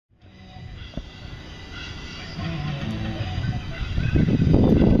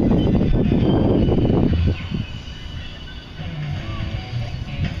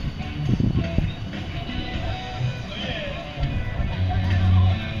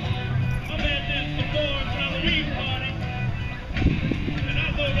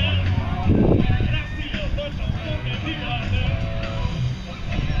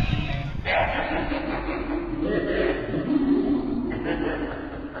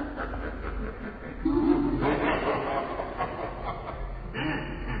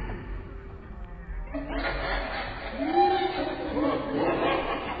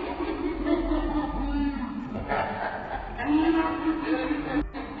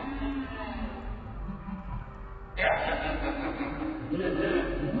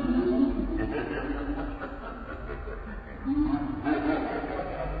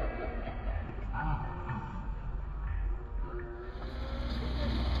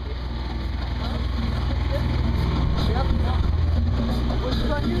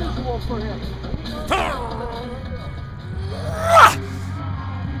almost for him.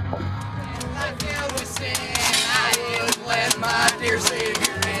 Let my dear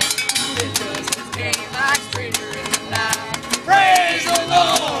Savior in. It just came like stranger in the night. Praise the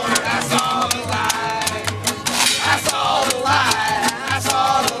Lord, I saw the light. I saw the light, I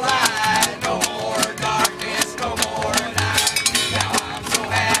saw the light. No more darkness, no more night. Now I'm so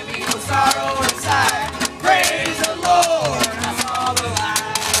happy, no sorrow inside. Praise the Lord, I saw the light.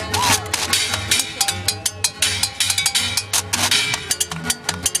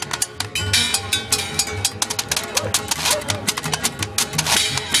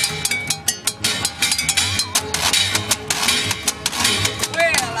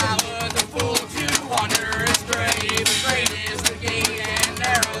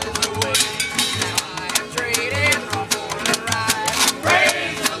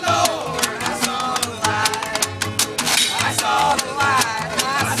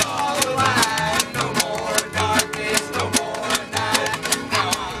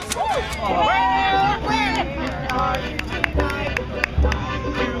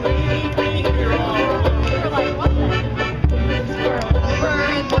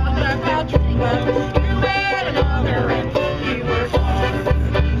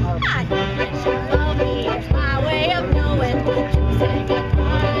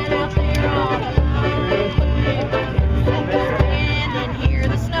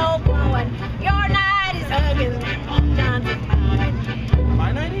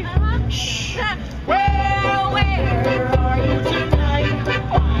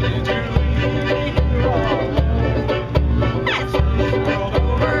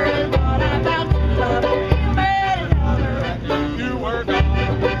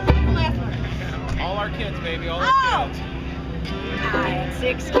 Baby, all our kids. I had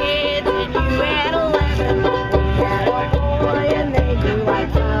 6 kids and you had 11. We had a boy and they grew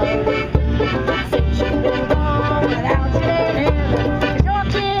like 12. Since you've been gone without you in heaven, 'cause your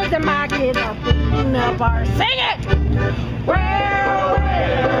kids and my kids are putting up our sing it! Where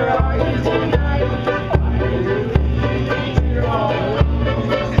are you tonight? Why do you think you're all alone?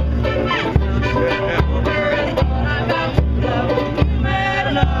 I'm about to love you, met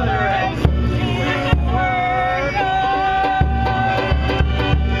another ex.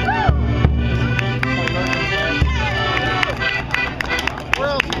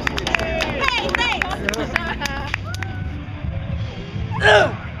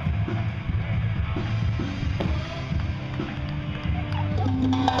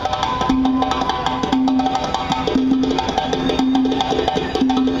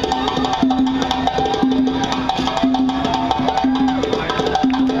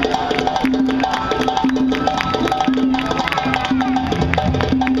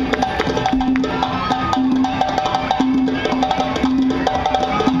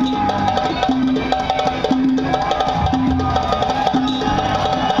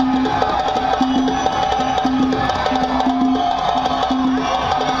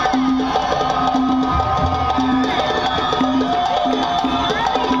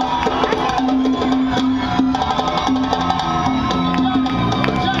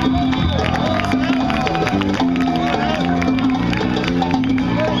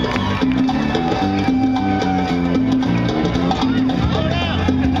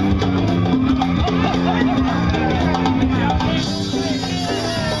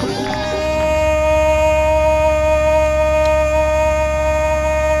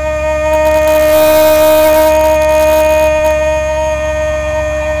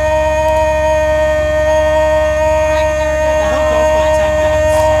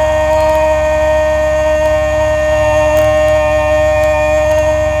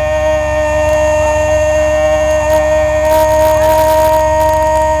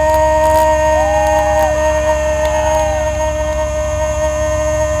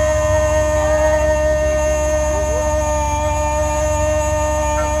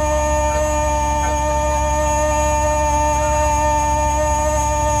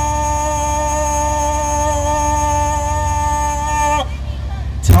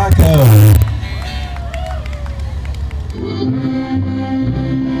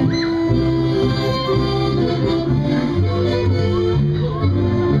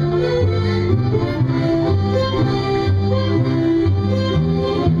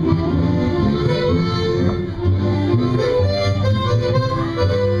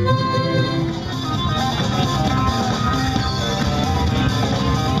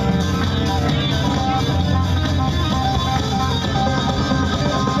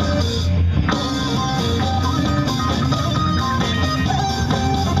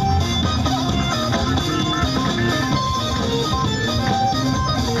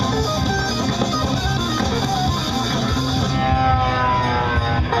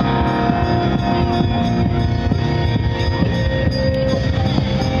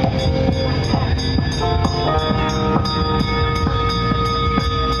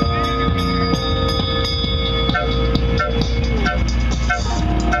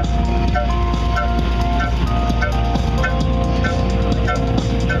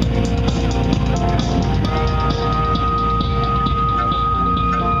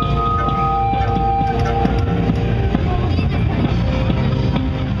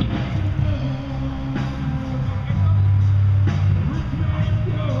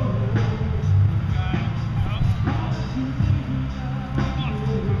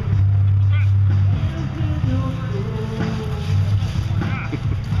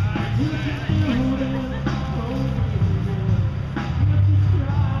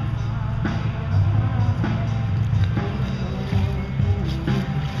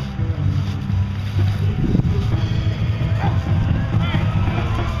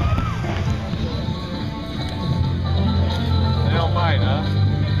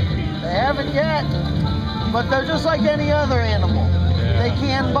 They haven't yet, but they're just like any other animal. They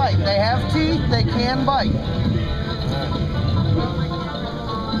can bite. They have teeth, they can bite.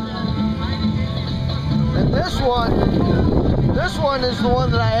 And this one is the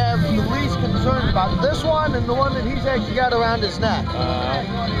one that I have the least concern about. This one and the one that he's actually got around his neck.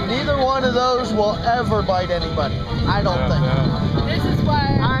 Neither one of those will ever bite anybody. I don't think. This is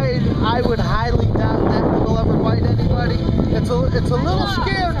why I would highly doubt that it'll ever bite anybody. It's a little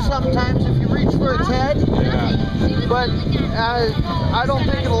scared sometimes if you reach for its head, but I don't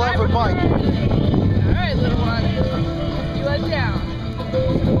think it'll ever bite. Alright, little one. You let down.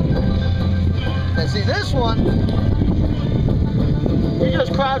 And see this one, he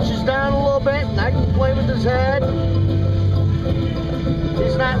just crouches down a little bit and I can play with his head.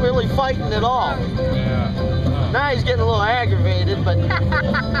 He's not really fighting at all. Now he's getting a little aggravated, but yeah,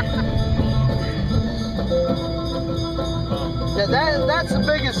 that's the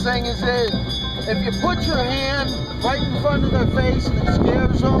biggest thing is that if you put your hand right in front of their face and it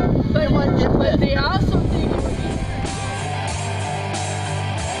scares them, they might get bit. They also think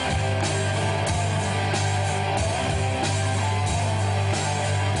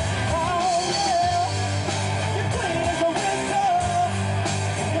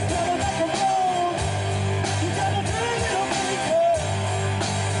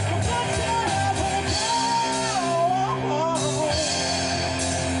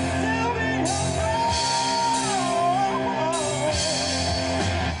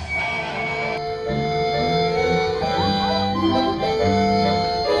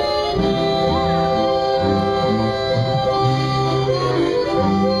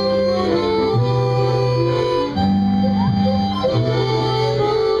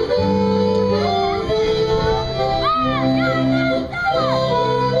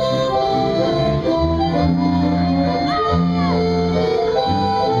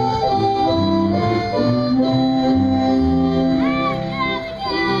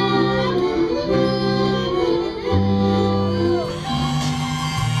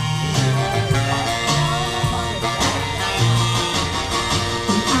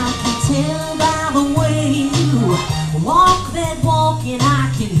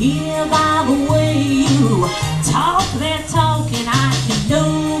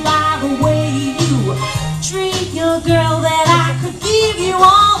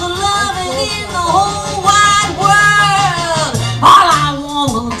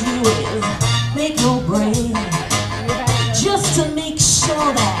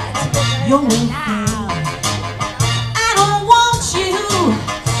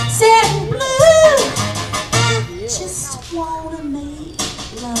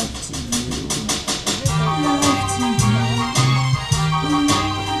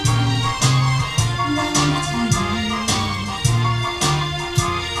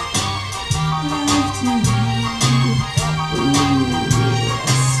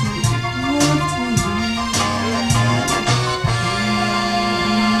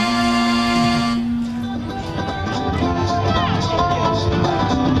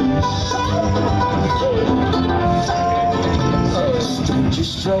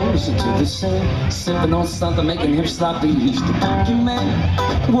Listen to the same, sipping on something, making him sloppy. He's the pumpkin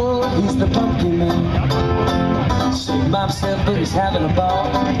man, whoa, he's the pumpkin man. Sitting by himself, but he's having a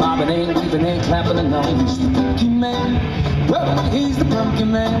ball. Bobbing ain't, weaving ain't, clapping along. He's the pumpkin man, whoa, he's the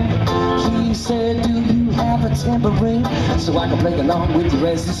pumpkin man. He said, do you have a tambourine so I can play along with the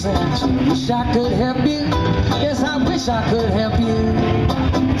rest of the songs? Wish I could help you, yes, I wish I could help you.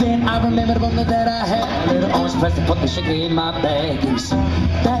 Then I remembered one that I had, a little orange plastic pumpkin sugar in my bag. And he said,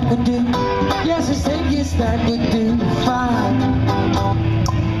 that would do, yes, I said, yes, that would do fine.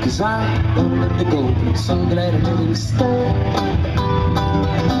 Cause I don't let the go, but some glad I didn't stay.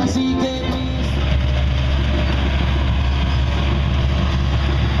 See, he gave me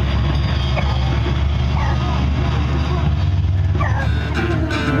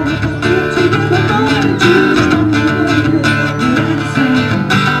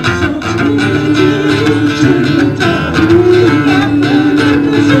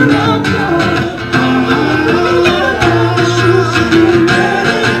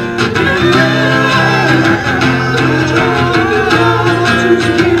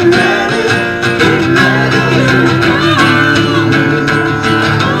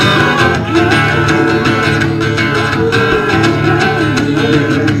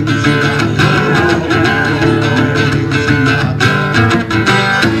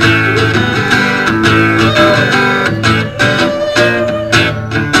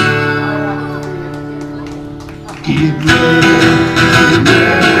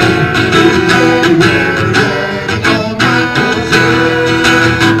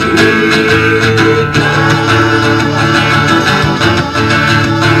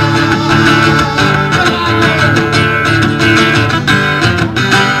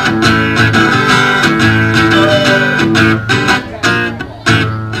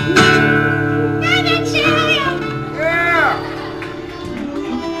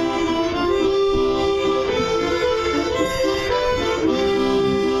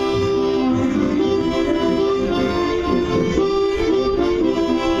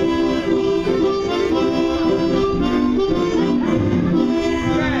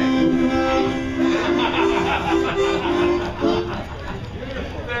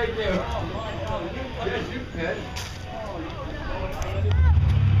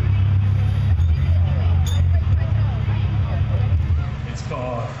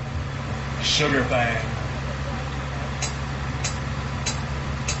sugar thing.